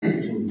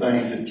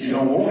things that you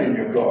don't want in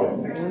your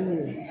garden.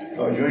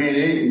 Because you ain't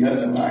eating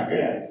nothing like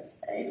that.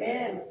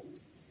 Amen.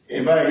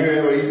 Anybody here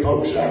ever eat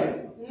poke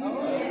salad?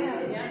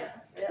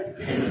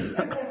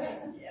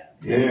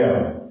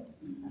 Yeah.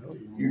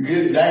 You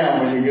get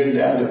down when you get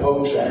down to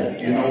poke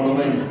salad. You know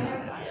what I mean?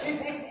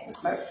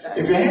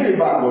 If you have your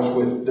Bibles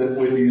with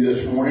you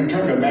this morning,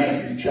 turn to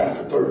Matthew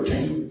chapter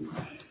 13.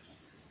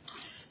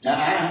 Now,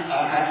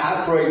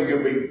 I pray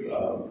you'll be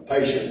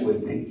patient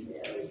with me.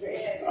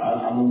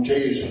 I'm going to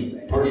tell you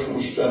some personal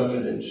stuff,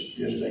 and it's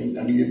just ain't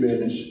none of your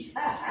business.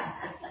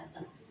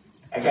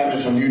 I got me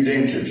some new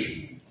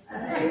dentures,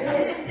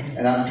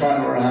 and I'm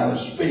trying to learn how to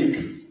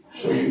speak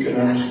so you can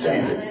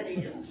understand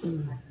it.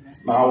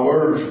 My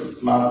words,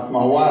 my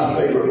wife's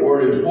favorite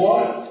word is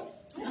what?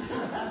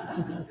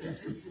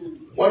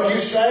 What'd you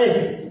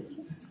say?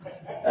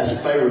 That's a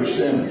favorite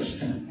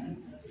sentence.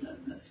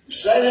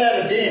 Say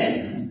that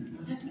again.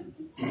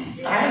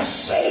 I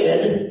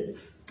said.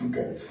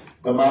 Okay.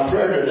 But my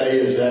prayer today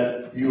is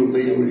that you'll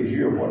be able to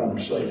hear what I'm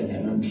saying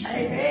and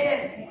understand.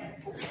 Amen.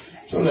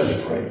 So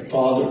let's pray.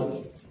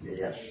 Father,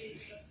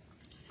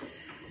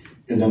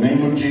 in the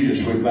name of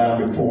Jesus, we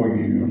bow before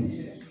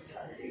you.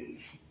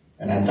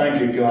 And I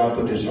thank you, God,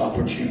 for this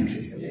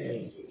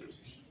opportunity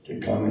to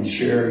come and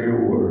share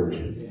your word.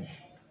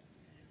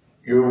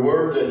 Your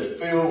word that's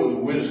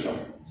filled with wisdom.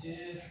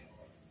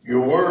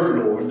 Your word,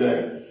 Lord,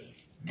 that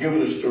gives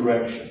us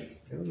direction.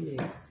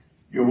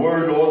 Your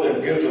word, Lord,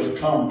 that gives us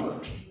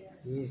comfort.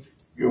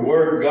 Your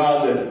word,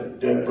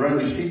 God, that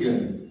brings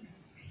healing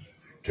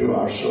to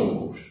our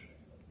souls.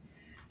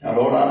 Now,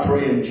 Lord, I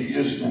pray in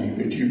Jesus' name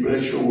that you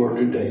bless your word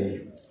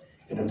today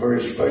in a very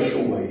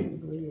special way.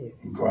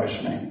 In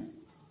Christ's name.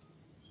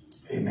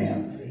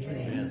 Amen.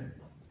 Amen.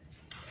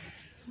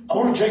 I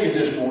want to tell you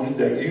this morning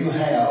that you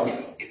have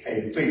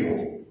a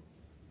field.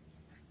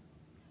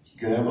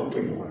 You have a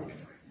field.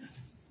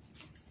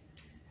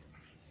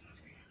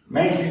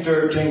 Matthew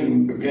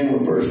 13, beginning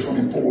with verse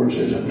 24, it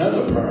says,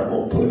 another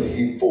parable put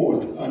he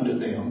forth unto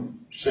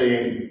them,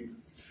 saying,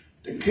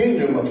 the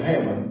kingdom of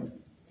heaven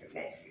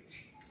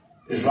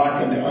is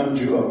likened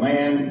unto a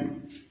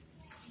man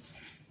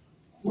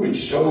which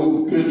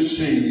sowed good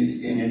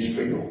seed in his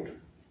field.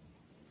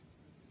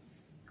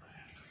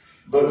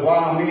 But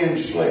while men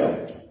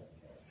slept,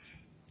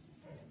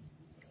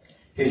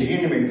 his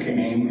enemy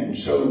came and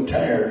sowed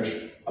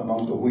tares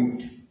among the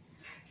wheat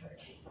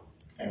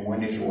and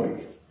went his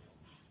way.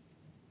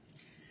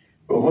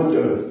 But when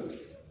the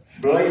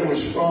blade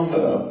was sprung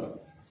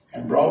up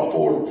and brought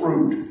forth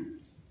fruit,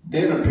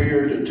 then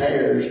appeared the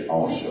tares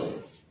also.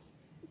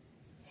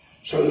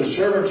 So the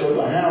servants of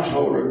the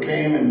householder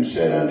came and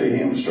said unto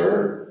him,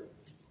 Sir,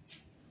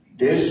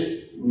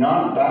 didst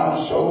not thou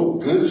sow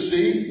good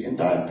seed in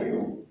thy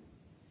field?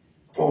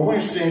 For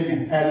whence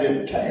then hath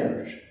it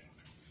tares?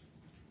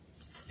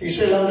 He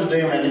said unto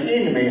them, an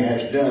enemy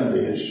has done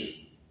this.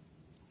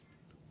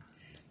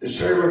 The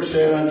servant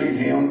said unto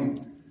him,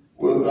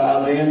 Wilt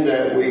thou then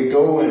that we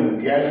go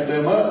and gather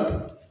them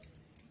up?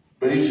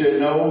 But he said,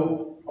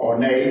 No, or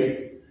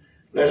nay,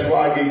 lest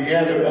while ye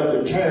gather up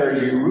the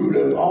tares, ye root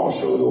up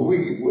also the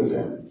wheat with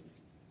them.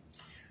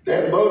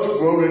 Let both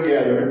grow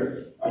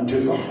together unto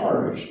the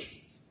harvest.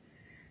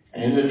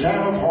 And in the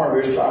time of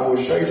harvest I will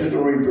say to the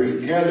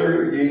reapers,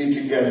 Gather ye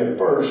together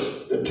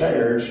first the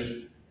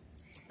tares,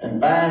 and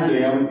bind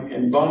them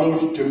in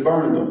bundles to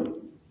burn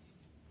them,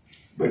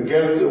 but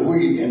gather the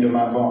wheat into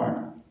my barn.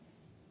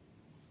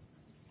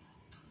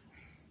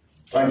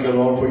 Thank you,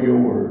 Lord, for your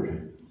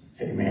word.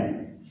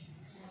 Amen.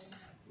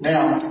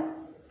 Now,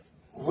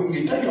 when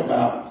you think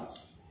about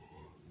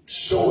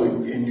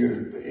sowing in your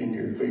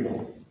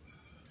field,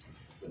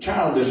 the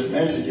title of this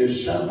message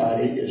is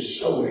Somebody is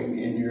Sowing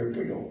in Your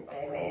Field.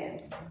 Amen.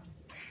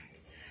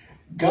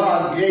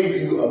 God gave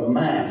you a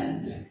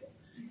mind.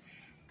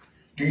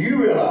 Do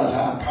you realize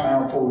how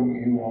powerful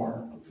you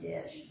are?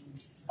 Yes.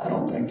 I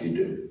don't think you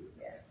do.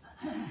 Yes.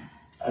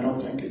 I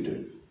don't think you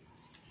do.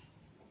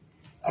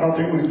 I don't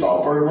think we've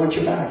thought very much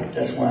about it.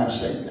 That's why I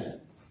say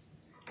that.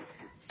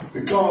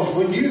 Because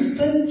when you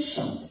think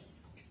something,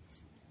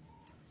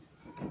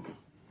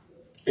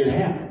 it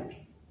happens.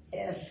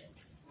 Yes.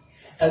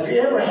 Have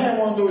you ever had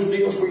one of those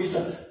deals where you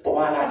say, boy,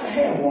 I'd like to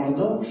have one of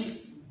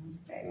those?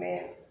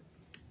 Amen.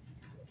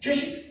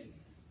 Just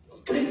a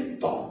fleeting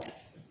thought.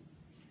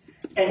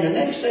 And the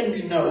next thing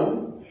you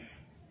know,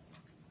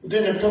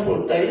 within a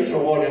couple of days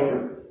or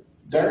whatever,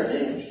 there it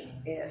is.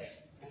 Yes.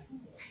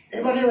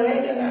 Anybody ever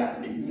had that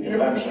happen to you?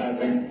 Anybody beside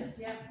me?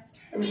 Yeah.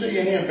 Let me see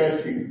your hand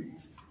back to you.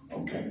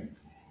 Okay.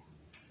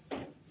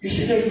 You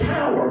see, there's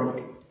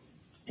power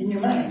in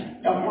your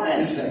mind. Now, why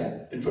is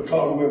that? It's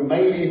because we're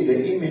made in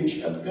the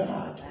image of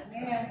God.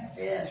 Amen.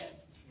 Yes.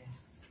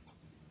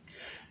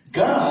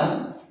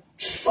 God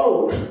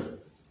spoke,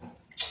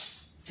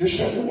 just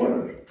said the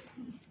word,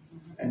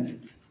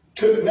 and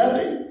took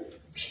nothing,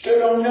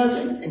 stood on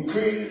nothing, and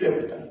created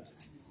everything.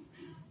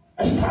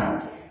 That's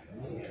powerful.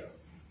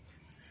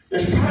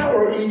 There's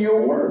power in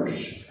your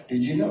words.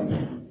 Did you know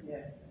that?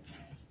 Yes.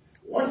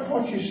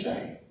 What you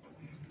say?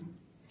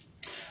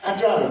 I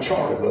drive a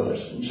charter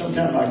bus, and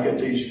sometimes I get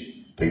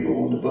these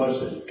people on the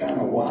bus that's kind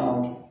of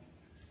wild,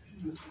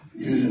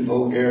 using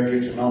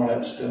vulgarities and all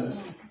that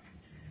stuff.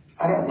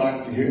 I don't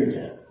like to hear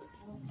that.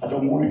 I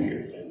don't want to hear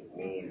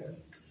that.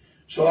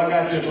 So I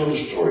got this little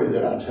story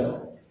that I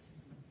tell.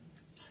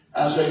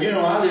 I said,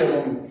 I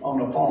live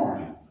on a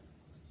farm.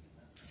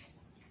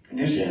 And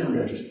it's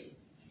interesting.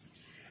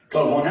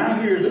 Because when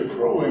I hear the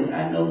crowing,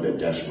 I know that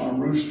that's my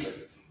rooster.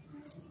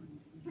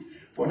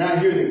 When I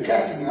hear the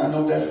cackling, I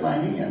know that's my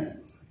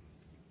hen.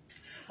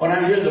 When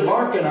I hear the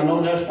barking, I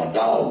know that's my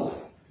dog.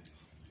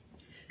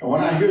 And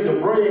when I hear the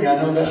braying, I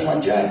know that's my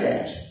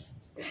jackass.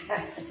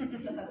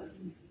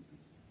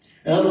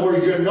 In other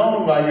words, you're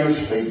known by your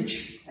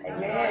speech.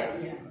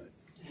 Amen.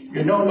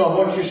 You're known by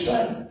what you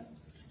say.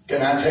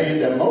 Can I tell you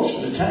that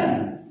most of the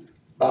time,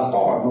 by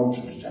far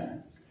most of the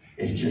time,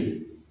 it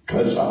just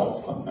cuts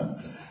off.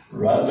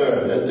 Right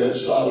there.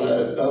 That's all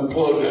that.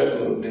 Unplug that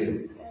little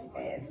deal.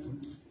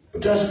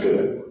 But that's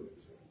good.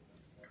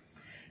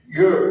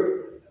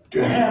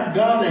 To have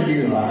God in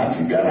your life,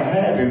 you've got to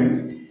have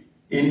Him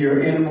in your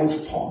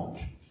innermost part.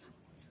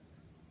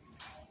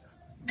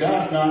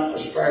 God's not a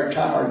spare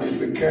tire just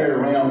be carried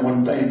around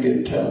when things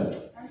get tough.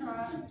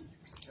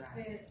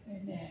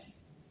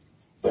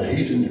 But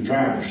He's in the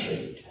driver's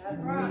seat.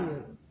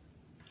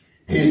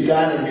 He's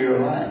guiding your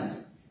life.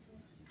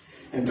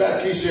 In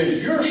fact, He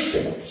said your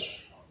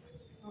steps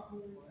are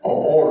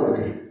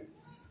ordered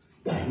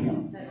by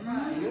Him.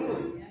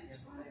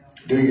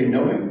 Do you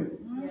know Him?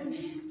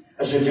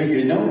 I said, do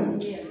you know Him?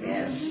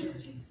 Yes.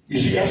 You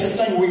see, that's the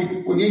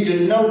thing. We need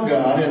to know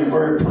God in a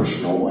very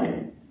personal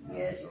way.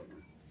 Yes.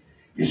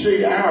 You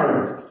see,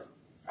 our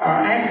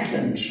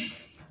actions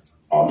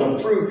are the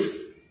fruit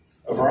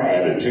of our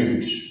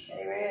attitudes.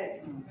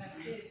 Amen.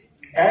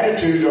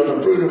 Attitudes are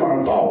the fruit of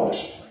our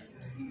thoughts.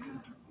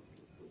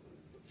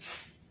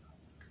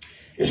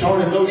 It's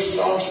only those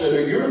thoughts that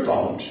are your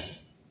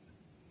thoughts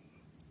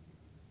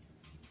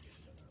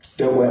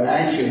that will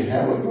actually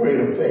have a great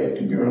effect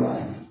in your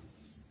life.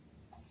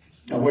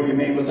 Now, what do you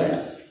mean with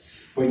that?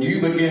 When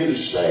you begin to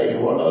say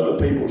what other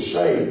people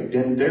say,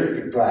 then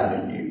they're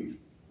driving you.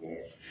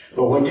 Yes.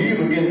 But when you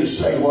begin to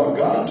say what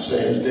God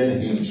says, then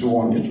He's the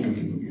one that's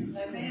leading you.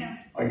 Amen.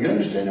 Are you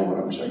understanding what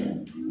I'm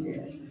saying?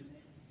 Yes.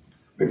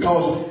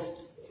 Because,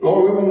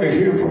 Lord, we want to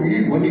hear from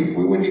you.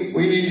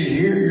 We need to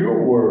hear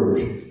your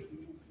word.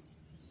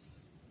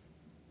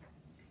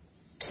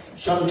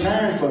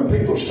 Sometimes when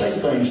people say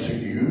things to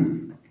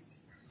you,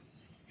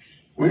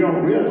 we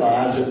don't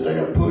realize that they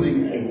are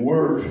putting a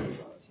word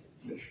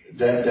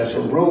that's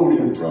a road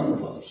in front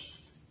of us.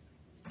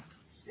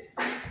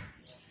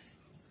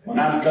 When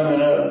I was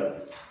coming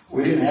up,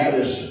 we didn't have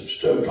this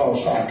stuff called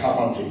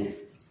psychology.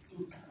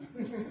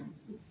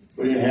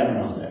 We didn't have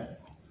none of that.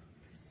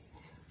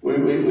 We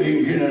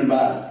didn't hear nothing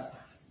about,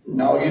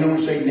 no, you don't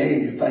say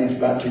negative things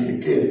about to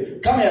your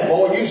kid. Come here,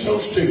 boy, you're so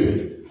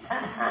stupid.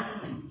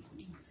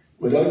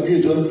 Without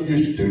you're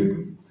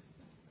stupid.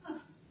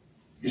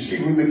 You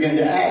see, we begin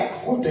to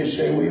act what they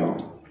say we are.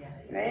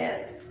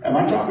 Amen. Am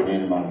I talking to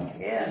anybody?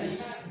 Yeah.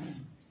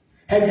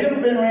 Have you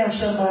ever been around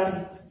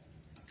somebody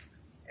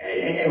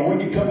and when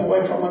you come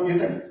away from them, you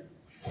think,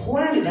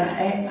 why did I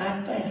act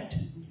like that?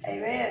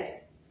 Amen.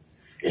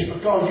 It's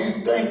because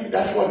you think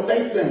that's what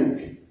they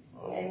think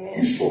Amen.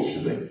 you're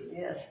supposed to be.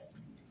 Yes.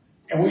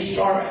 And we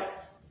start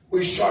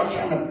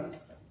trying to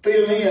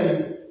fill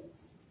in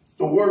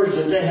the words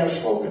that they have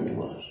spoken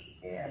to us.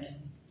 Yes.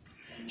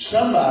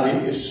 Somebody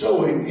is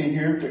sowing in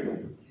your field.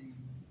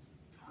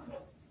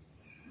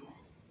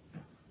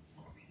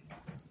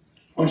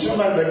 When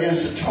somebody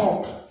begins to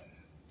talk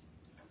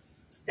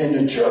in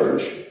the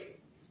church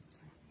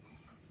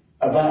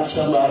about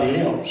somebody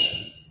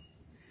else,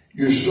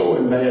 you're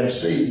sowing bad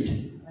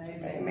seed.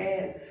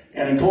 Amen.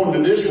 And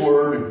according to this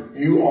word,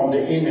 you are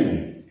the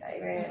enemy.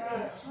 Amen.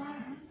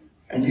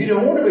 And you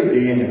don't want to be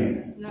the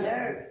enemy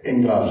No.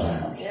 in God's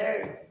house,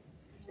 No.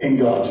 in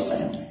God's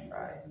family.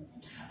 Right.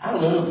 I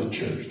love the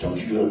church. Don't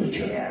you love the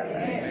church? Yeah.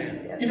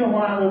 Amen. Yes. You know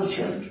why I love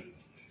church?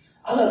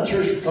 I love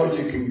church because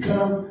you can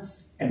come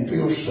and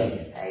feel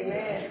safe.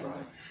 Amen.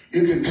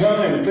 You can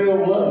come and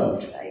feel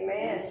loved.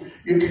 Amen.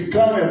 You can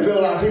come and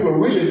feel like people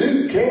really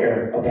do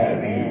care about you.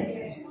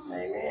 Amen.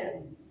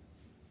 Amen.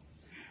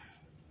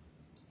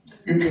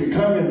 You can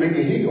come and be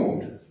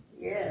healed.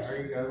 Yes.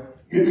 There you go.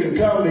 You can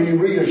come and be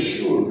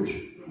reassured.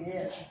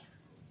 Yes.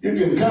 You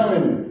can come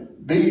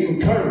and be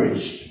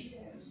encouraged.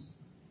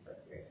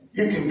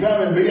 You can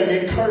come and be an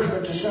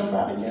encouragement to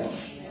somebody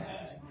else.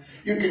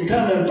 You can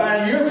come and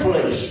find your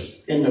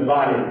place in the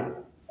body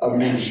of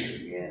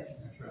ministry. Yes.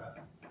 That's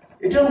right.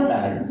 It don't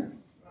matter.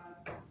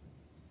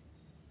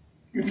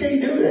 You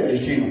can't do that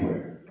just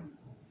anywhere.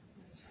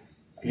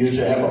 I used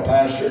to have a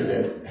pastor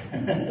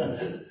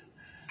that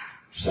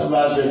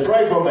somebody said,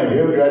 pray for me.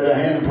 He'll grab their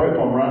hand and pray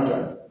for him right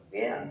there.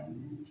 Yeah.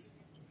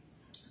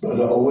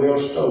 Brother O.L.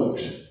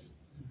 Stokes.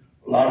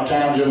 A lot of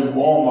times in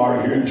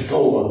Walmart here in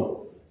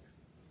Tacoma,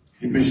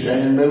 he'd be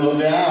standing in the middle of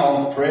the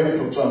aisle praying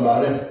for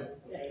somebody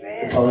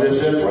Amen. because they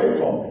said, pray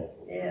for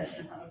me. Yes.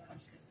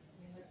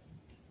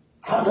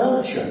 I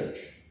love church.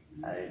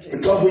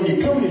 Because when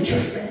you come to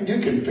church, man, you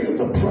can feel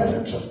the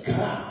presence of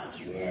God.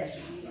 Yes.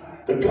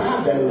 The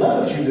God that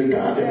loves you, the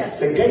God that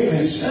gave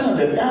his son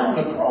to die on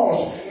the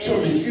cross so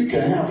that you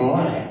can have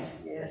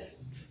life. Yes.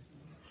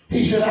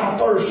 He said, I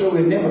thirst so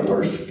we'd never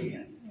thirst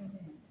again.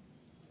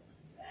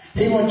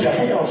 He went to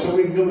hell so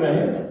we can go to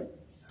heaven.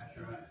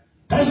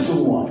 That's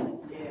the one.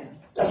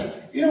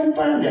 You don't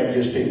find that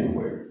just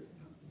anywhere.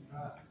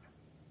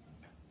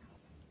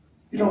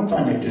 You don't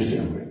find it just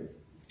anywhere.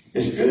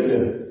 It's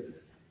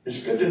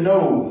good to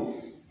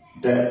know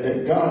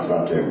that God's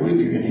right there with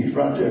you and he's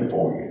right there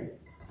for you.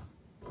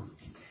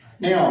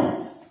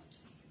 Now,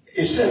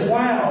 it says,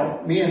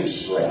 while men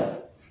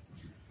slept,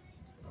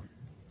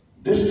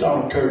 this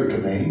thought occurred to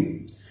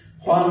me.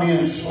 While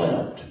men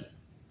slept,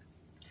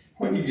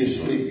 when did you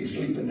sleep? You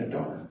sleep in the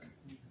dark.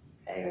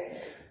 Amen.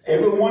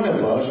 Every one of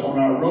us on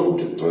our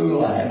road through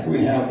life, we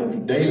have those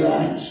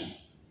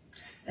daylights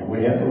and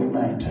we have those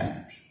night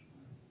times.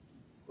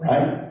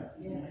 Right?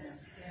 Yes.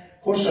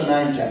 What's a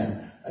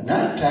nighttime? A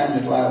nighttime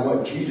is like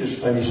what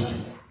Jesus faced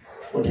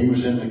when he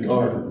was in the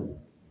garden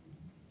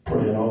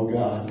praying, oh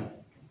God,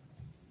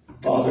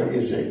 Father,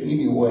 is there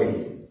any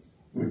way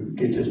we can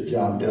get this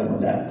job done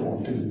without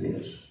going through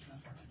this?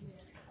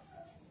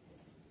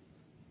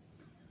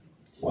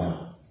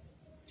 Wow.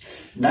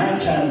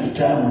 Nighttime is the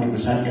time when he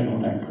was hanging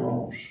on that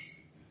cross.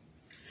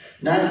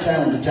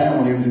 Nighttime is the time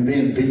when he was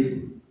being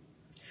beaten.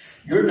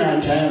 Your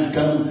night times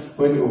come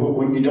when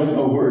you don't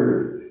know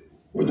where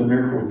the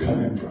miracle is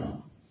coming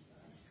from.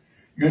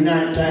 Your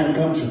night time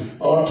comes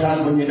a lot of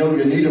times when you know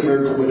you need a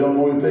miracle but don't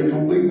know if there's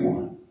going to be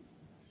one.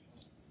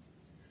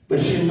 But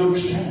it's in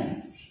those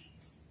times.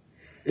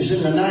 It's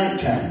in the night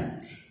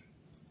times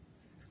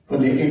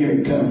when the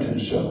enemy comes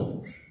and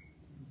sows.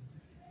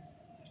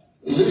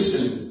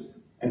 Listen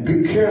and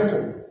be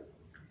careful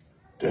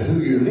to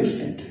who you're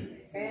listening to.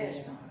 Yes.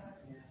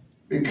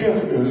 Be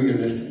careful to who you're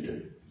listening to.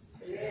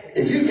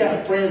 If you've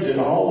got friends that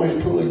are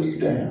always pulling you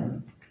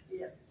down,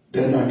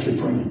 they're not your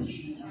friends.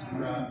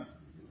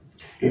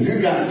 If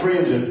you've got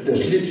friends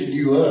that's lifting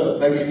you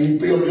up, making you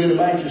feel good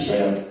about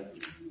yourself,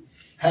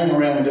 hang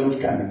around with those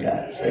kind of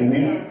guys.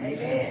 Amen?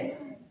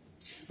 Amen.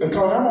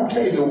 Because I'm going to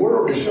tell you, the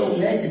world is so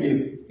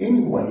negative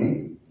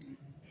anyway,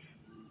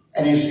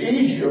 and it's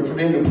easier for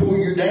them to pull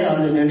you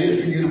down than it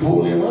is for you to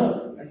pull them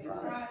up.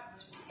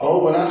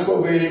 Oh, but I'm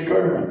supposed to be an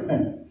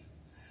encouragement.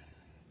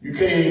 You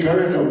can't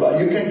encourage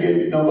nobody. You can't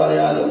get nobody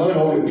out of the mud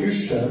hole if you're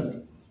stuck.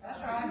 That's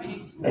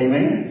right.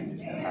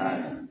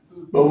 Amen?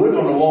 But we're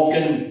going to walk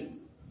in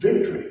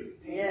victory.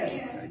 Yes.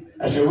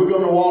 I said, we're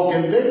going to walk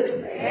in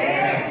victory.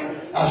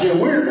 I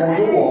said, we're going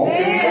to walk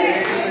in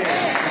victory.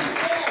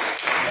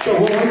 So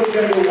when we look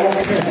at the walk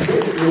in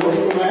victory, what's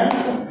going to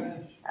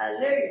happen?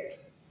 Hallelujah.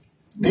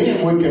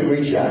 Then we can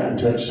reach out and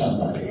touch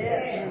somebody.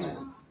 Yes.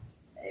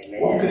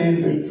 Amen. Walking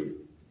in victory.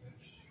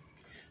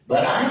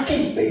 But I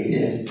can't be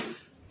it.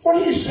 What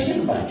are you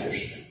saying about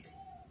yourself?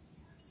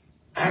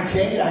 I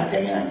can't.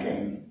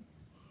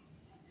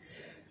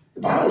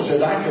 The Bible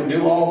says I can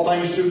do all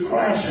things through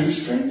Christ who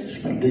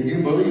strengthens me. Do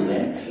you believe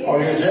that?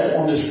 Or is that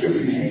one of the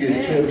scriptures you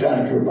just clipped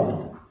out of your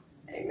Bible?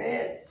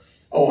 Amen.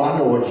 Oh, I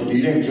know what you did.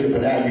 You didn't clip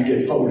it out. You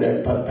just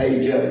folded that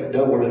page up,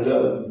 doubled it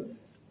up,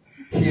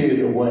 hid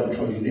it away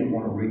because you didn't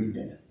want to read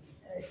that.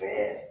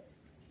 Amen.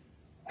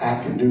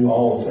 I can do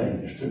all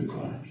things through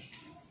Christ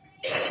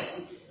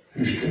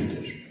who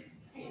strengthens me.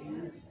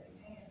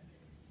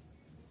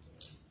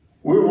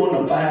 We're one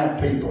of 5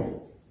 people.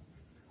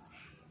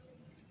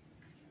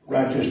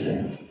 Write this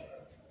down.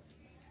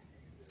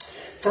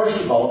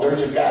 First of all,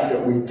 there's a God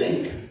that we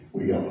think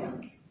we are.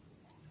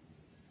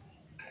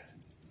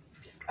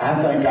 I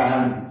think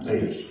I'm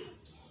this.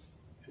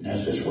 And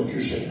that's just what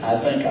you're saying. I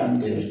think I'm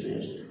this.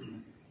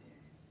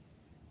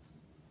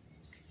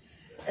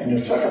 And the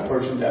second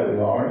person that we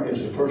are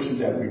is the person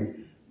that we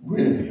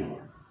really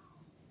are.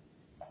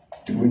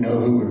 Do we know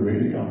who we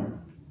really are?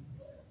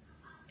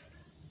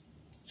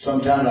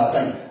 Sometimes I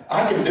think,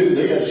 I can do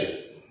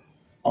this,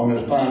 only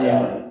to find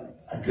out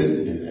I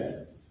couldn't do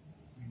that.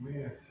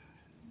 Amen.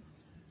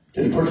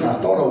 The person I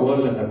thought I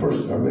was and the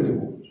person I really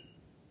was.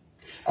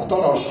 I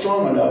thought I was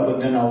strong enough,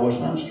 but then I was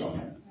not strong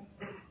enough.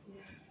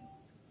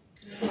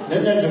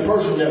 Then there's the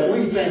person that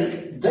we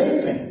think they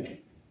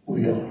think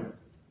we are.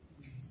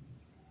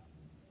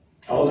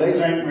 Oh, they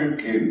think we're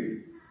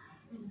cute.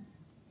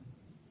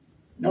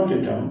 No,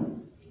 they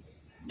don't.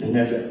 Then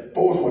there's the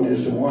fourth one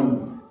is the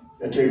one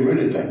that they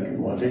really think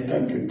you are. They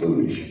think you're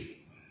foolish.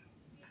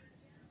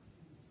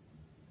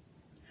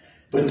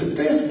 But the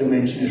fifth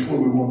dimension is where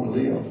we want to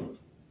live.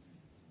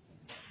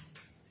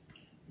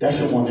 That's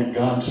the one that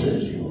God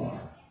says you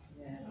are.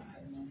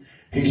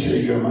 He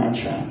says you're my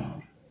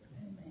child.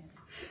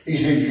 He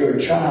says you're a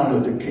child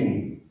of the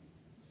King.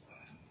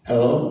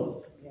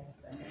 Hello?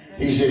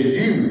 He said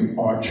you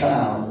are a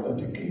child of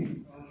the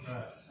King.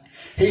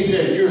 He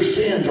said your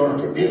sins are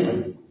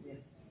forgiven.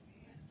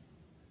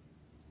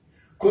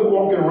 Quit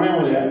walking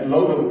around with that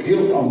load of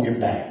guilt on your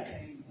back.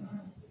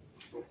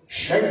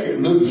 Shake it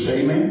loose,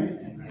 amen?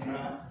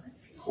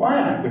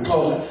 Why?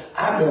 Because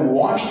I've been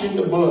washed in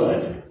the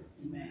blood.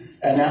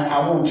 And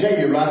I want to tell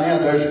you right now,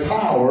 there's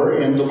power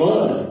in the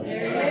blood.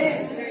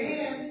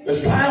 Amen.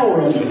 There's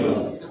power in the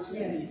blood.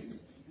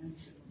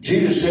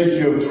 Jesus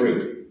said you're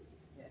free.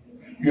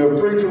 You're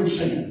free from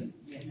sin.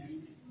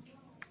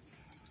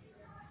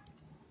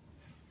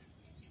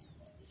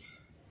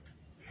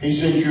 He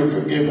said you're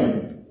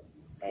forgiven.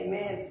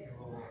 Amen.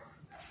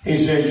 He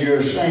says you're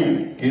a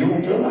saint. You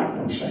don't feel like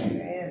no saint.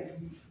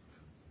 Amen.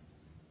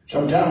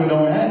 Sometimes we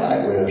don't act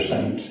like we're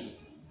saints.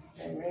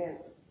 Amen.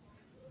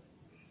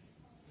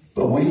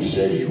 But when he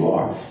says you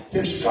are,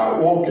 then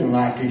start walking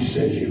like he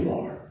says you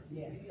are.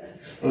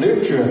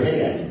 Lift your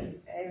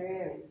head.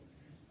 Amen.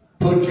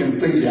 Put your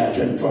feet out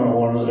there in front of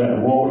one another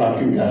and walk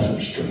like you got some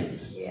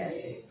strength.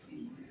 Yes.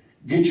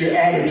 Get your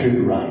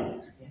attitude right.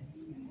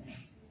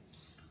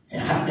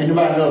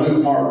 Anybody know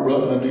who Mark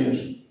Rutland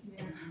is?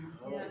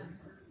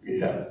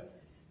 Yeah.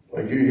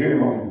 Well, you hear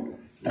him on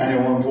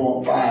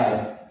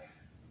 91.5,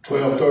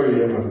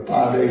 12:30 every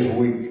 5 days a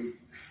week.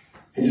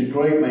 He's a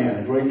great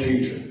man, a great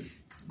teacher,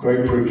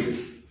 great preacher.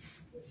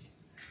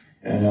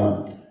 And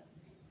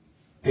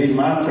he's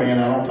my friend.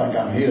 I don't think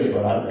I'm his,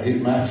 but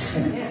he's my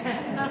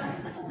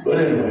friend. But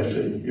anyway,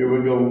 see, here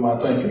we go with my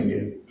thinking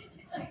again.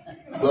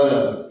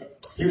 But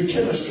he was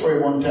telling a story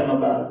one time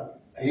about,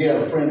 he had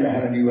a friend that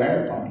had a new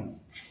airplane.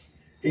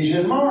 He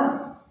said,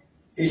 Mark,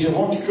 he said,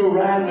 why don't you go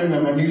ride with him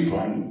in my new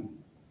plane?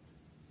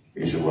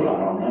 He said, well, I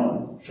don't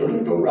know. So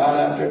they go right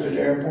out there to the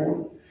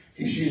airport.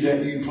 He sees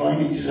that new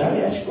plane. He says,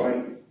 hey, that's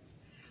great.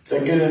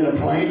 They get in the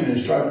plane and they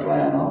start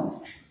flying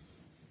off.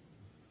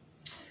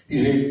 He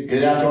said,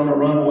 get out on the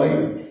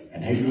runway.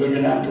 And he's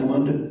looking out the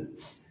window.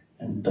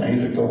 And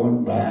things are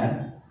going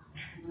by.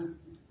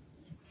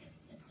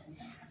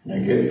 And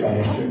they get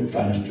faster and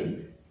faster.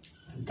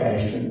 And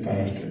faster and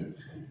faster.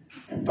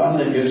 And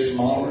finally it gets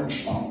smaller and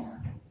smaller.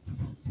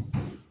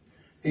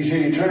 He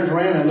said he turns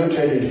around and looks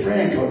at his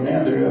friend because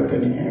now they're up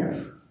in the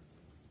air.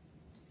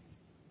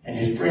 And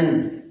his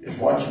friend is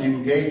watching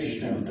him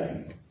gauges and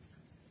everything.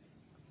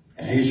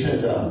 And he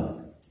said,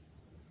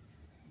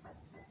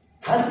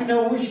 how do you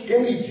know which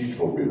gauge you're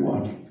supposed to be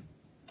watching?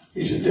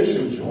 He said, this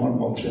is the one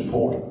most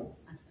important.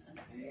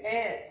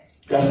 Amen.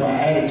 That's my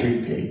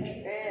attitude gauge.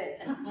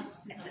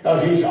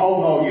 Amen. He said,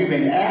 oh no, you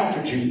mean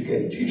altitude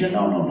gauge. He said,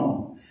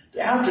 no.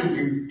 The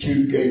altitude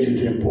gauge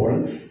is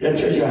important. That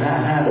tells you how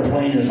high the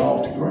plane is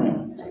off the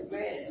ground.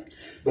 Amen.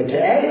 But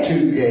the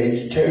attitude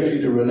gauge tells you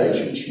the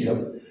relationship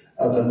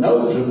of the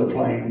nose of the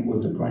plane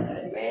with the ground.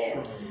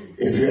 Amen.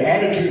 If your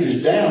attitude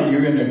is down,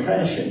 you're in the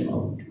crashing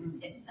mode.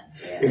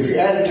 If your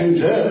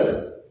attitude's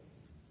up,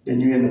 then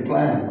you're in the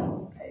flying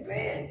mode.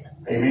 Amen.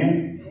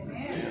 Amen?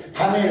 Amen.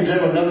 How many have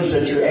ever noticed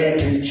that your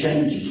attitude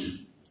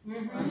changes?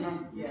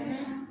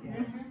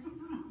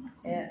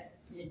 Yeah.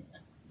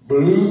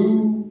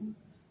 Blue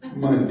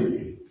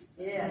Monday.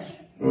 Yes.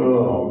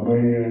 Oh,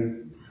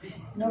 man.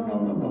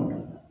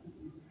 No.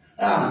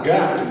 I've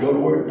got to go to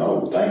work.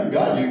 No, thank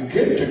God you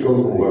get to go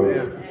to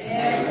work.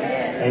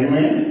 Amen.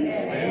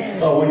 Amen?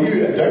 So when honey,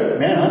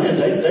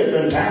 they've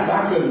been times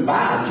I couldn't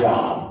buy a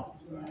job.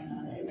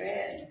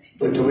 Amen.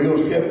 But the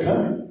wheels kept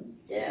coming.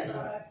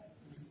 Yeah.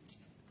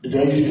 The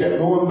days kept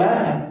going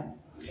by.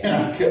 And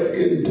I kept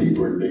getting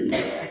deeper and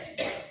deeper.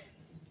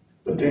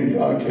 But then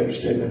God kept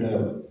stepping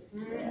up.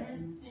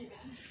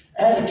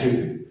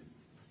 Attitude.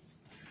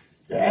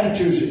 The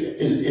attitude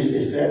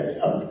is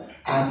that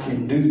I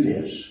can do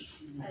this.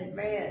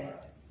 Amen.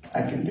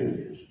 I can do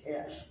this.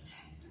 Yes.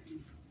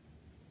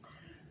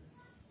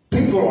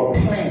 People are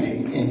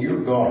planting in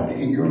your garden,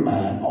 in your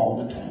mind all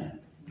the time.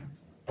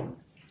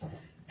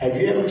 Have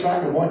you ever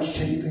tried to watch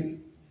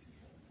TV?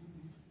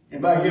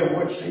 Anybody here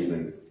watch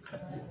TV?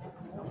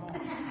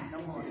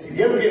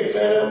 You ever get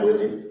fed up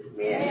with it?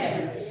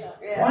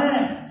 Yeah.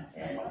 Why?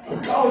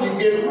 Because you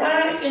get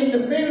right in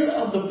the middle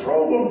of the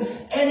program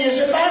and it's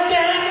about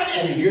time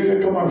and here's a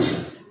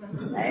commercial.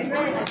 Amen.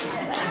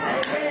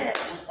 Amen.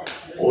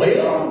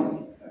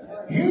 Well,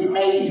 you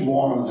need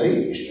one of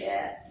these.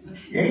 Yeah.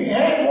 You ain't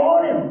had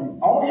one in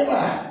all your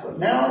life, but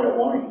now that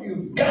one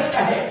you got to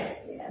have it.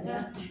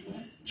 Yeah.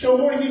 So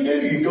what do?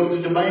 You go to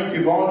the bank,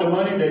 you borrow the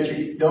money that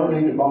you don't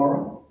need to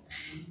borrow,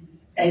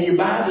 and you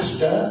buy the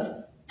stuff,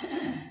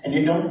 and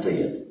it don't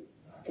fit.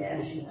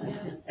 Yes.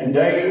 And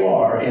there you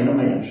are in a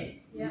mess.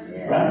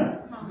 Yeah. Right?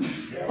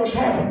 What's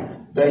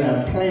happened? They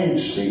have planted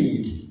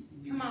seed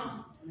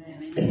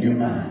in your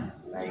mind.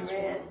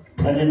 Amen.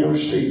 Planted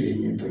those seeds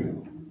in your field.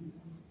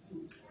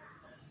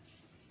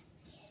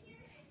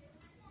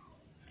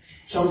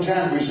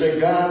 Sometimes we say,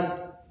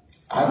 God,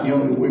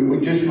 we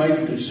just make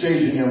a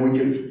decision and we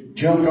just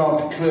jump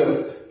off the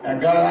cliff. Now,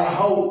 God, I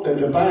hope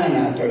there's a vine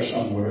out there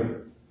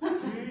somewhere.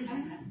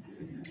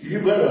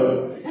 You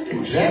better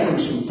examine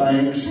some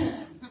things.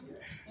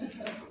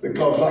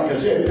 Because, like I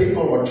said,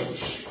 people are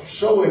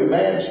sowing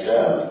bad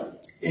stuff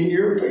in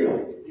your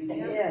field.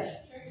 Yes.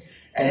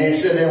 And it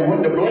said that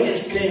when the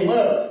blades came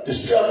up, the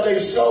stuff they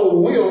sow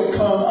will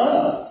come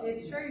up.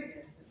 It's true.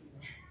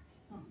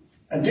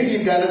 Until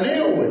you've got to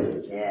deal with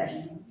it.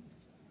 Yes.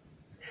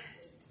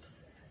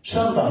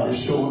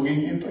 Somebody's sowing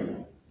in your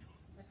field.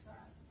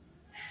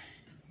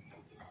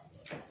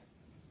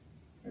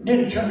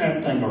 Then turn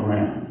that thing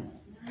around.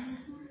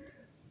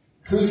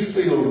 Whose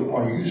field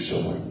are you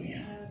sowing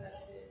in?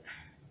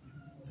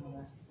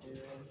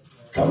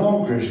 Come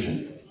on,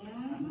 Christian.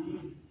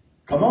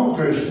 Come on,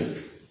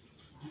 Christian.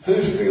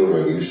 Whose field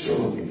are you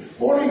sowing in?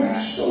 What are you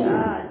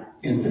sowing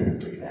in their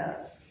field?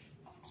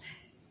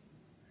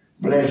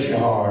 Bless your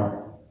heart.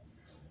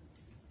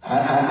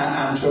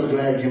 I'm so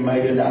glad you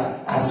made it.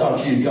 I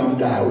thought you'd gonna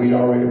die. We'd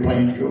already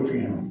planned your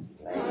funeral.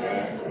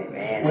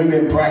 Amen. We've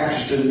been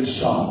practicing the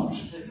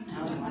songs.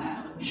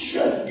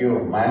 Shut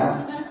your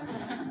mouth.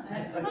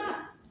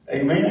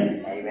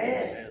 Amen.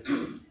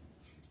 Amen.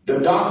 The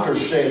doctor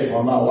said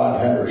when my wife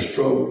had her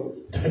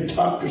stroke, the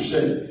doctor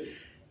said,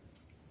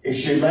 if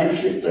she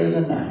makes it through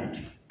the night,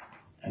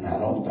 and I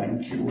don't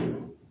think she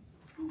will,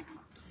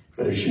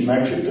 but if she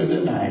makes it through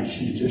the night,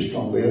 she's just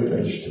going to be a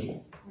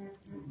vegetable.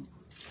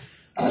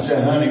 I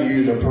said, honey,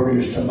 you're the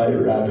prettiest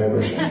tomato I've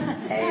ever seen.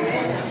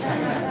 Amen.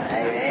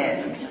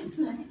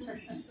 Amen.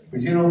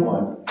 But you know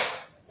what?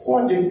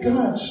 What did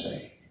God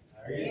say?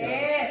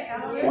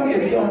 Yes. What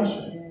did God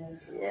say?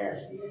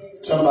 Yes.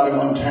 Somebody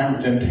one time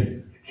was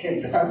in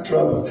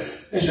trouble.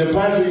 They said,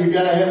 Pastor, you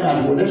got to help me. I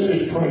said, well, let's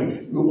just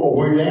pray.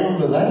 Are we down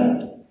to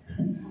that?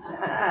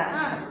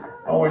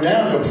 Are we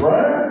down to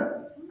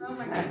prayer?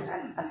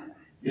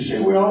 You see,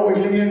 we're always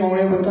leaning on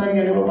everything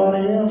and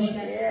everybody else.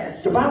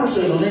 Yes. The Bible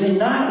says, lean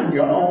not on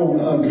your own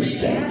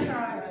understanding,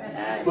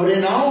 but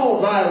in all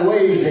thy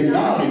ways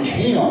acknowledge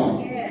Him,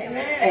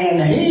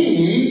 and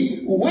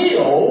He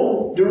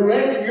will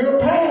direct your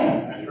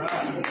path.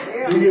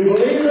 Do you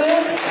believe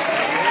that?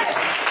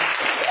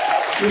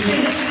 You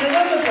see, this is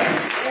another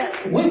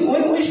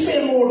thing. We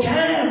spend more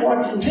time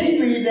watching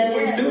TV than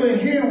we do in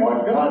hearing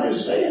what God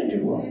is saying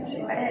to us.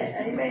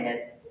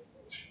 Amen.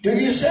 Do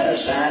you set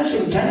aside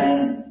some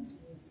time?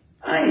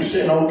 I ain't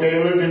saying,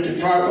 okay, look at the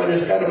clock, but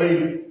it's got to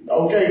be,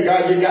 okay,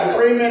 God, you got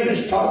 3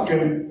 minutes, talk to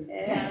me.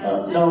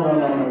 No.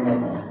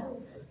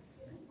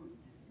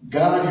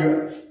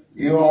 God,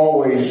 you're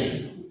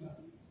always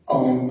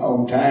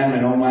on time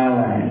and on my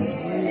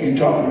line. You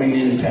talk to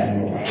me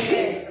anytime, Lord.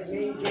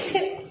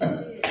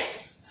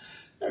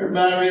 That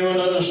reminds me of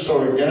another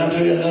story. Can I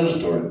tell you another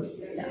story?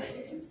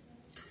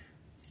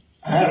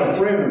 I had a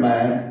friend of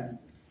mine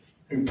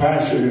who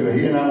pastored,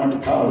 he and I went to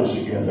college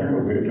together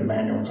over at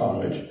Emmanuel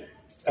College.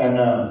 And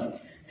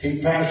he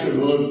pastored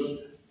a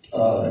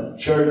little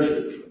church,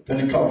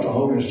 Pentecostal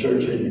Holiness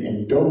Church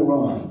in Doe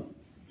Run.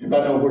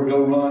 Anybody know where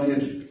Doe Run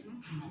is?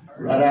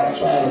 Right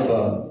outside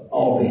of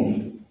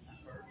Albany.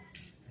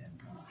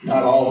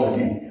 Not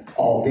Albany,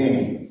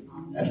 Albany.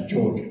 That's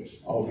Georgia,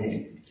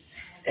 Albany.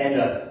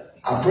 And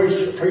I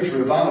preached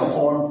revival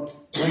for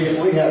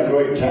him. We had a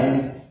great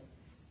time.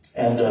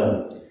 And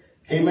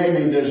he made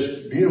me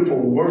this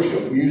beautiful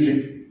worship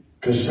music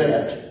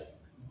cassette.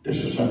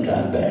 This is some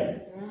time back.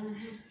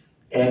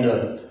 And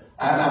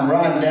I'm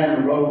riding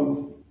down the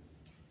road.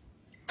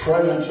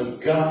 Presence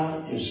of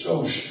God is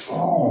so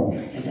strong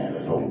in that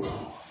little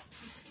car.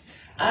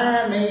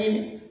 I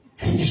mean,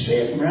 he's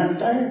sitting right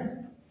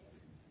there.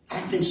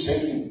 I can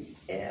see him.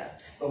 Yeah.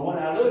 But when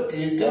I look,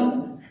 he's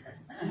gone.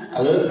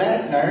 I look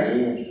back, and there he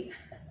is.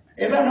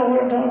 Everybody know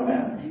what I'm talking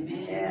about?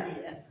 Yeah.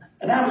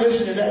 And I'm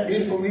listening to that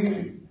beautiful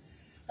music.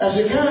 I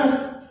said,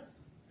 God,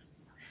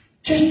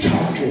 just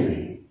talk to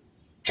me.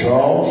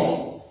 Charles,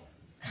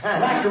 I'd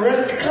like to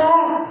wreck the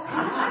car.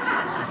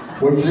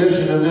 When you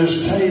listen to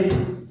this tape,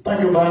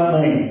 think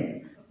about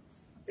me.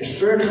 It's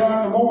 3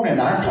 o'clock in the morning.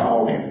 I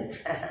called him.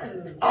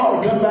 I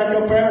ought to come back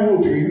up there and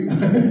whoop you.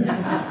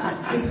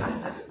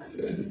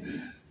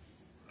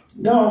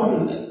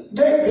 No,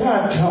 let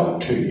God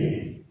talk to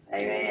you.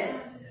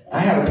 Amen. I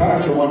had a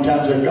pastor one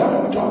time say, God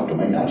don't talk to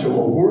me. I said,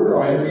 well,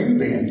 where have you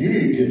been? You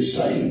need to get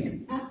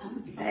saved.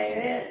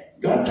 Amen.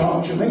 God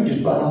talks to me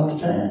just about all the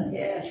time.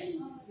 Yes.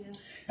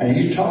 And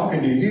He's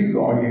talking to you.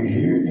 Are you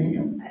hearing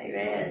Him?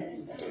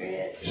 Amen.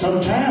 Amen.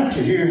 Sometimes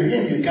to hear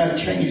Him, you've got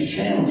to change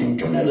channels and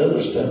turn that other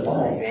stuff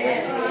off.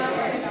 Amen.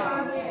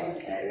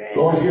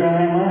 Lord, here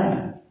I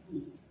am.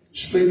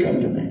 Speak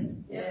unto me.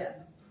 Yeah.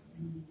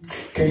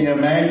 Can you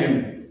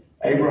imagine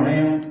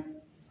Abraham?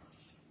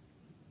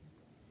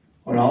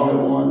 When all at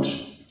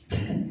once,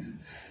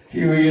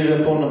 here he is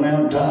up on the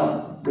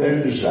mountaintop,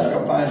 ready to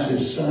sacrifice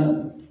his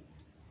son.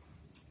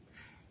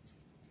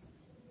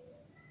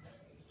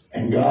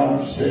 And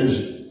God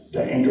says,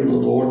 the angel of the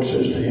Lord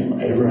says to him,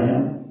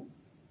 Abraham.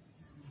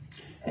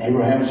 And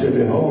Abraham said,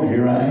 behold,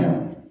 here I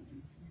am.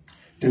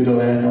 Do the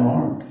lad no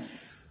harm.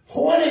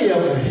 What if,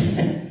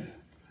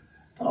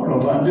 I don't know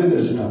if I can do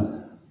this enough.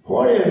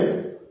 What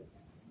if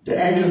the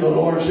angel of the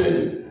Lord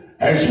said,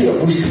 I see a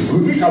bush of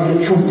ruby, I'll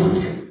let you.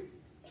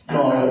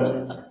 No,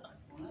 that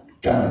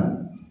kind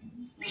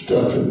of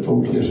stuff that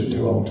folks listen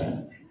to all the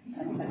time.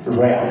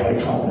 Rap, I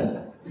call it.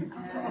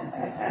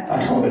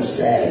 I call it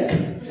static.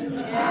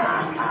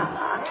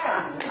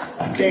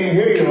 I can't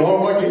hear you,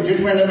 Lord.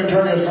 Just let me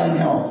turn this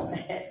thing off.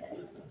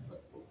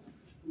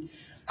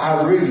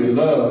 I really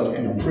loved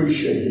and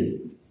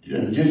appreciated,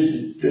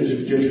 just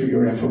for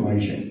your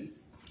information,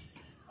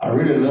 I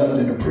really loved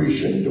and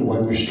appreciated the way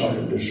we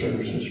started the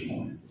service this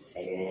morning.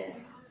 Amen.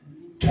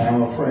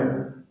 time of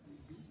prayer.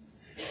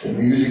 The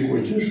music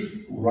was just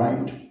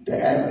right. The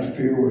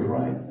atmosphere was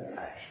right.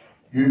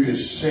 You could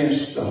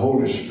sense the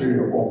Holy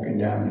Spirit walking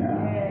down the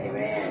aisle.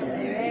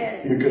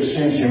 Amen. You could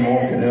sense Him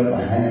walking up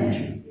behind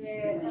you.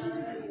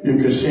 You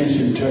could sense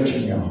Him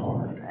touching your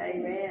heart.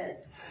 Amen.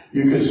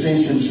 You could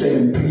sense Him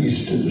saying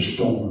peace to the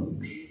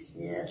storms.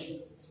 Yes.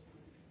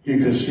 You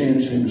could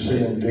sense Him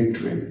saying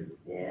victory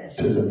Yes.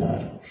 to the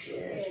battles.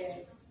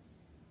 Yes.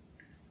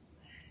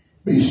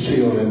 Be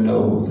still and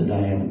know that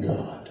I am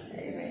God.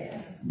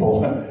 Amen.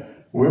 Boy,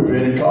 we're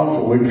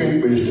Pentecostal. We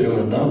can't be still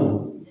and know.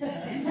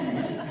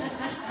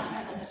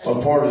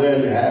 But part of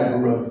that,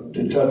 have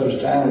the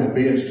toughest time is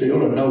being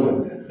still and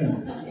knowing.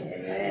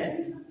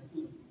 Amen.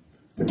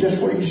 But that's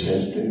what He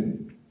says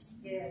do.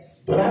 Yes.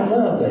 But I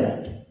love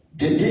that.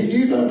 Didn't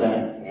you love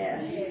that?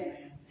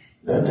 Yes.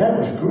 That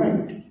was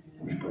great.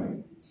 It was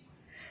great.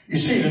 You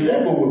see, the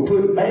devil would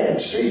put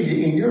bad seed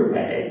in your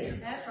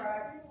bag. That's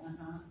right.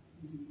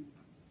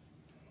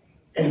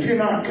 And if you're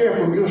not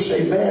careful, you'll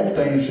say bad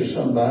things to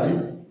somebody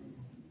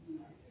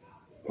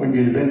when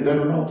you'd have been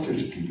better off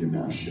just to keep your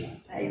mouth shut.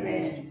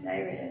 Amen.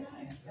 Amen.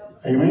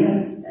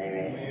 Amen?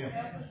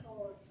 Amen.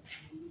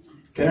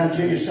 Can I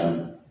tell you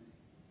something?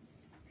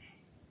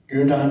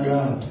 You're not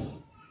God.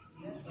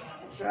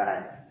 That's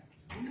right.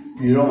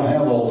 You don't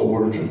have all the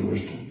words of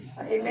wisdom.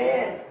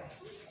 Amen.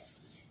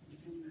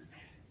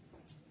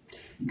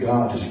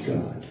 God is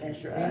God.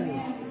 That's right.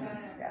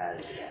 God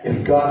is God.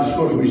 If God is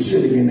supposed to be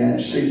sitting in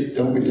that seat,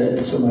 don't be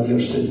letting somebody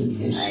else sit in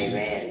his seat.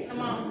 Amen. Come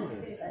on.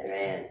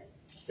 Amen.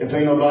 If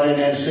ain't nobody in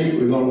that seat,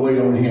 we're going to wait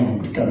on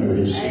him to come to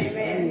his seat.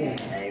 Amen.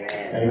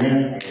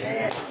 Amen. Amen.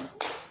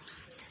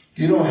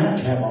 You don't have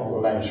to have all the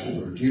last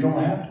words. You don't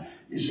have to.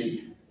 You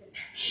see,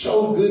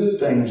 so good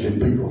things in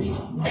people's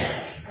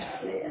lives.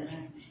 Yes.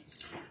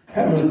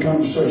 Having a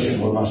conversation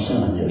with my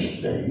son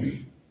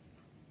yesterday,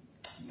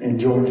 and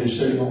George is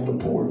sitting on the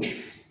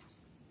porch,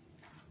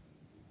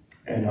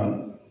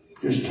 and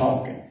just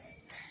talking.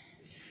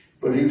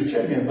 But he was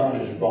telling me about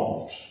his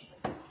boss.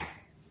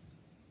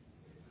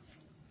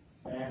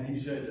 And he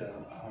said,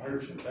 I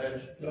heard some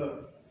bad stuff.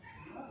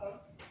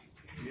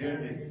 Yeah,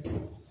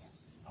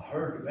 I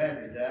heard the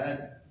baby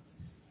died.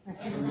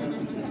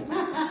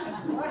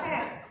 What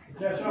happened?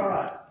 That's all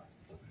right.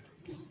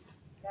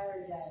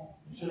 Larry died.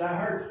 He said, I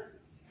heard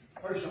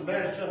some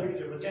bad stuff. He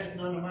said, but that's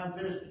none of my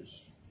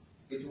business.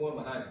 Get you one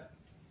behind you.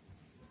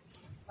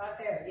 Right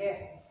there,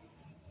 yeah.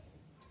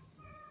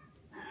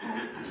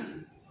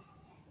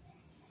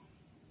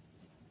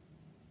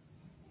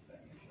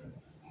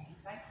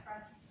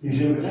 He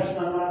said, but that's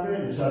none of my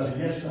business. I said,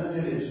 yes, son,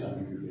 it is none of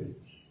your business.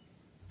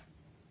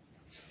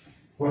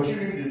 What you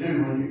need to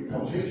do when you,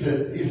 because he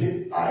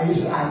said,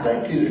 I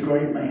think he's a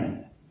great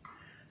man.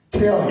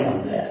 Tell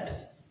him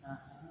that.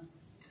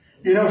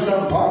 You know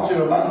something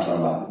positive about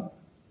somebody?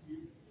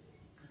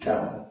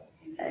 Tell him.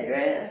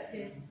 Amen.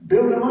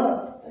 Build him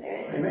up.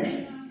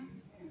 Amen.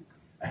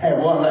 I had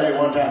one lady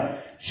one time,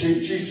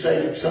 she'd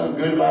say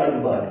something good about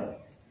everybody.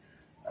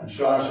 And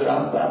so I said,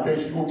 I bet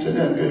you won't say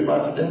nothing good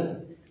about the devil.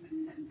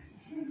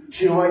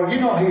 She said, well, you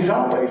know, he's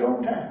always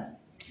on time.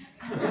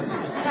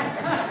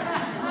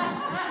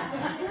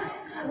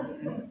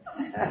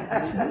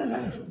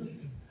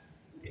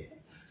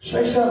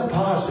 Say something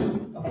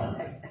positive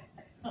about it.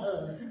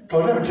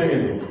 Because let me tell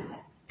you this.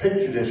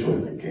 Picture this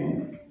with me, can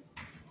you?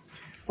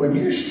 When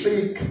you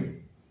speak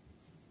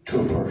to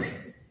a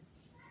person,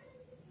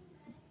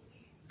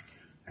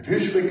 if you're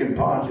speaking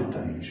positive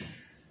things,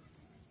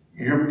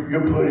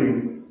 you're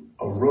putting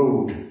a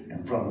road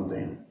in front of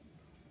them,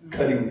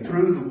 cutting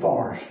through the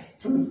forest,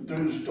 through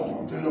the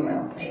storm, through the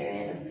mountains.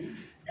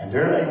 And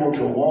they're able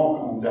to walk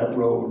on that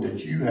road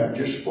that you have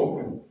just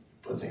spoken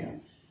for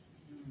them.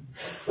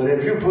 But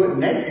if you're putting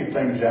negative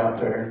things out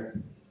there,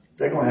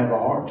 they're going to have a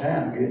hard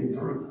time getting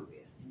through.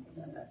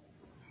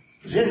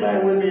 Is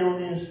anybody with me on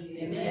this?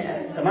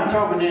 Yes. Am I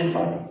talking to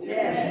anybody?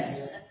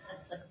 Yes.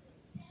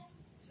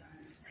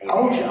 I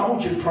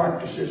want you to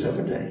practice this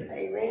every day.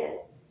 Amen.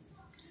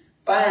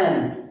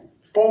 Find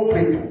 4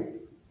 people.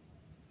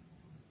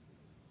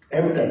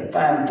 Every day.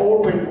 Find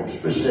 4 people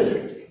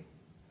specifically.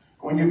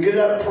 When you get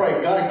up and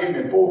pray, God give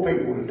me 4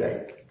 people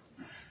today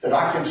that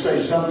I can say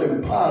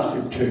something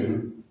positive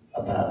to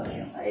about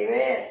them.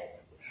 Amen.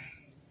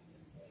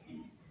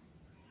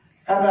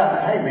 How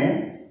about, hey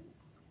man,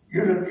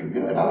 you're looking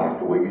good. I like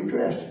the way you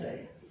dressed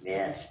today.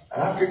 Yes.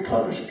 I like your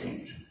color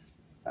schemes.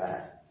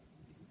 Right.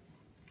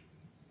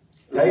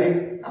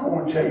 Lady, I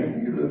want to tell you,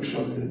 you look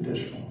so good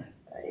this morning.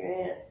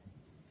 Amen.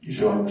 You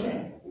see what I'm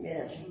saying?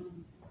 Yes.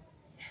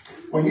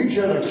 When you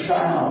tell a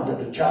child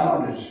that a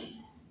child is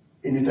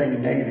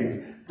anything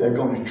negative, they're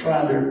going to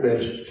try their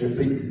best to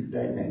be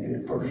that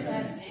negative person.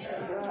 That's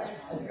right.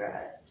 That's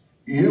right.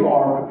 You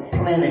are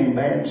planting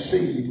bad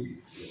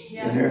seed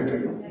in their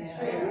field.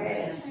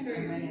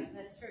 Amen.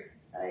 That's true.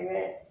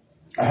 Amen.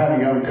 I had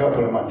a young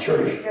couple in my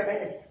church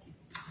Amen.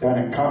 down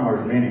in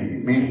Commerce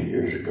many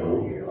years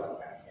ago,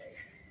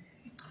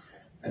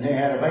 and they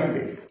had a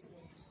baby.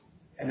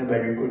 And the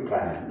baby quit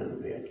crying a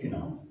little bit, you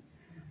know.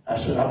 I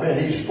said, I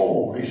bet he's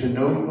spoiled. He said,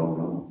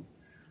 no.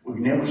 would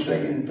never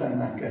say anything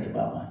like that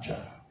about my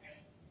child.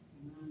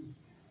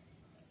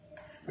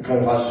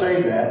 Because if I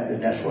say that, then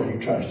that's what he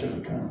tries to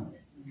become.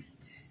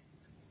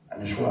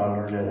 And that's where I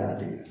learned that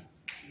idea.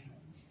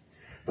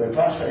 But if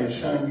I say,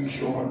 son, you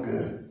sure are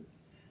good.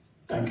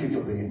 Thank you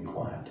for being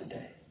quiet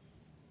today.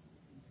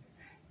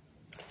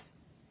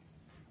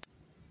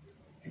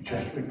 He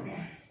tries to be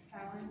quiet.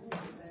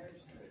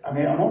 I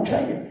mean, I'm going to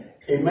tell you,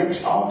 it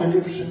makes all the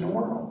difference in the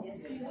world.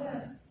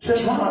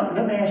 Says, well,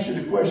 let me ask you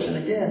the question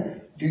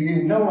again. Do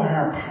you know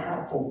how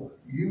powerful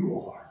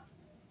you are?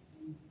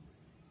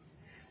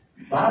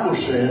 The Bible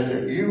says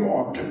that you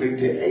are to be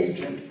the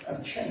agent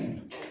of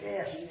change.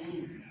 Yes.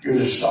 You're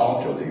the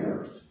salt of the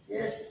earth.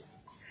 Yes.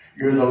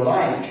 You're the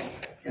light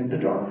in the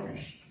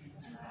darkness.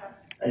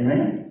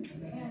 Amen?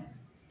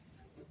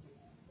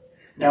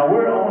 Now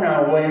we're on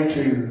our way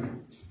to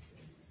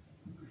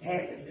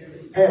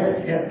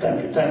heaven. Yeah,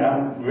 thank you.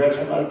 I'm glad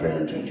somebody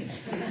paying attention.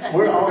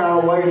 We're on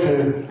our way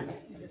to...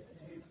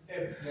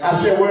 I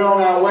said we're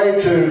on our way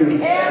to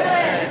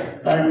heaven.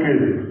 Thank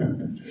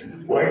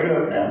you. Wake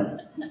up now.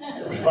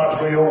 It's about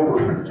to be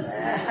over.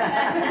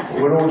 We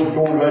don't want you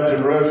going back to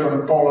the restaurant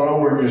and falling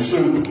over in your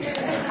soup.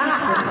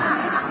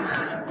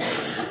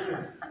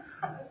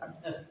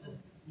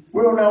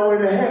 We're on our way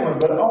to heaven,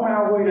 but on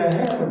our way to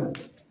heaven,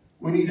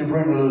 we need to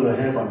bring a little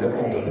heaven to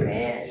over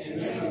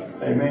there.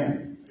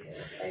 Amen.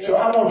 So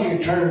I want you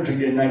to turn to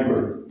your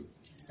neighbor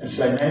and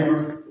say,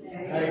 neighbor,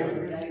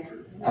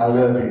 I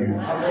love you. I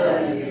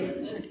love you.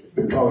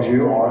 Because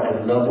you are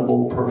a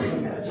lovable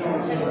person.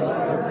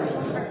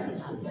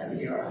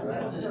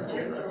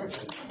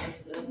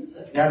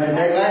 Now, did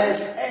they laugh?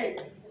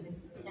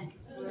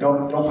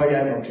 Don't pay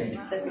that no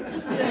attention.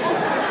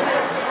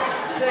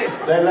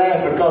 They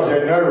laugh because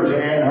they're nervous.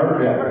 They hadn't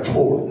heard that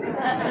before.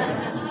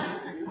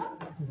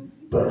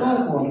 But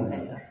love one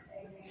another.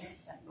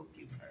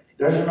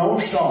 There's an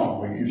old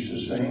song we used to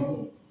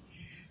sing.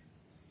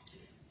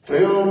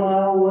 Fill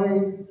my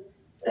way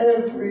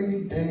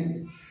every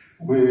day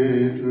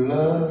with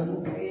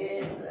love.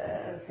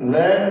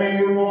 Let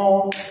me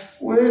walk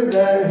with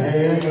that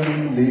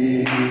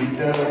heavenly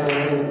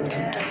dove.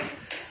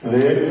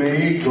 Let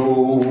me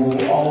go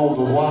all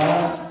the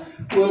while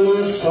with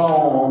a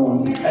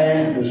song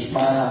and a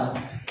smile.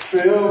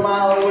 Fill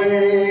my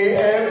way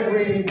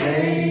every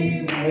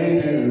day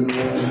with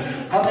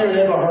love. How many have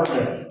ever heard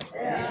that?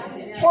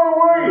 Where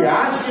were you?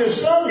 I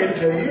just sung it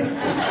to you.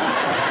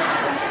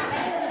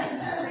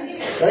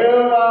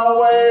 Fill my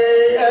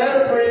way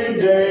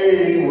every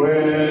day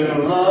with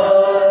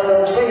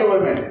love. Sing it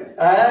with me.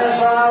 As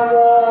I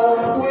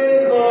walk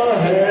with the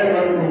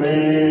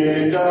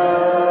heavenly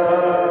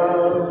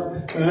dove,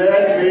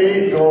 let me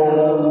go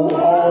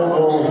all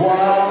the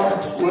while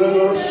with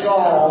a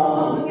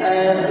song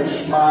and a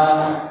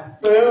smile.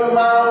 Fill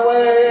my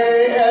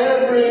way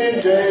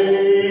every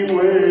day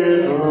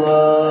with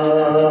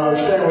love.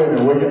 Stand with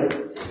me, will you?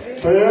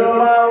 Fill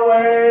my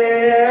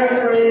way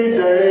every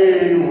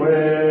day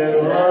with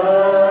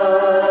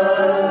love.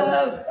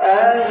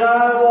 As I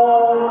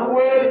walk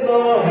with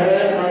the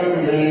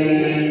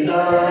heavenly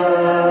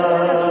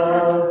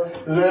dove,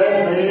 let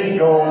me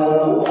go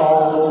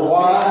all the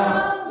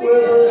while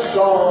with a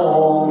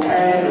song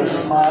and a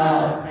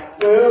smile.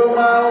 Fill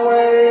my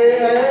way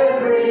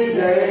every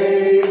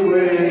day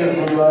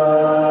with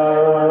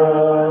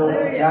love.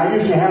 Now, I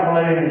used to have a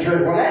lady in the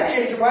church, well, that's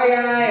just the way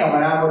I am.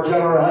 And I would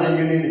tell her, honey,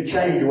 you need to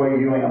change the way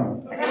you am.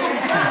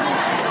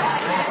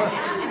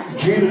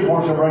 Jesus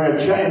wants to bring a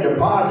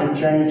positive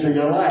change to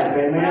your life.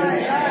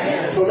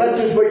 Amen. So let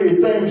this be your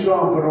theme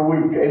song for the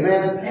week.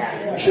 Amen.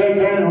 Shake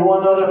hands with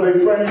one another, be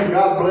friends.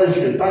 God bless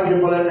you. Thank you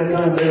for letting me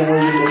come and be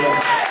with you today.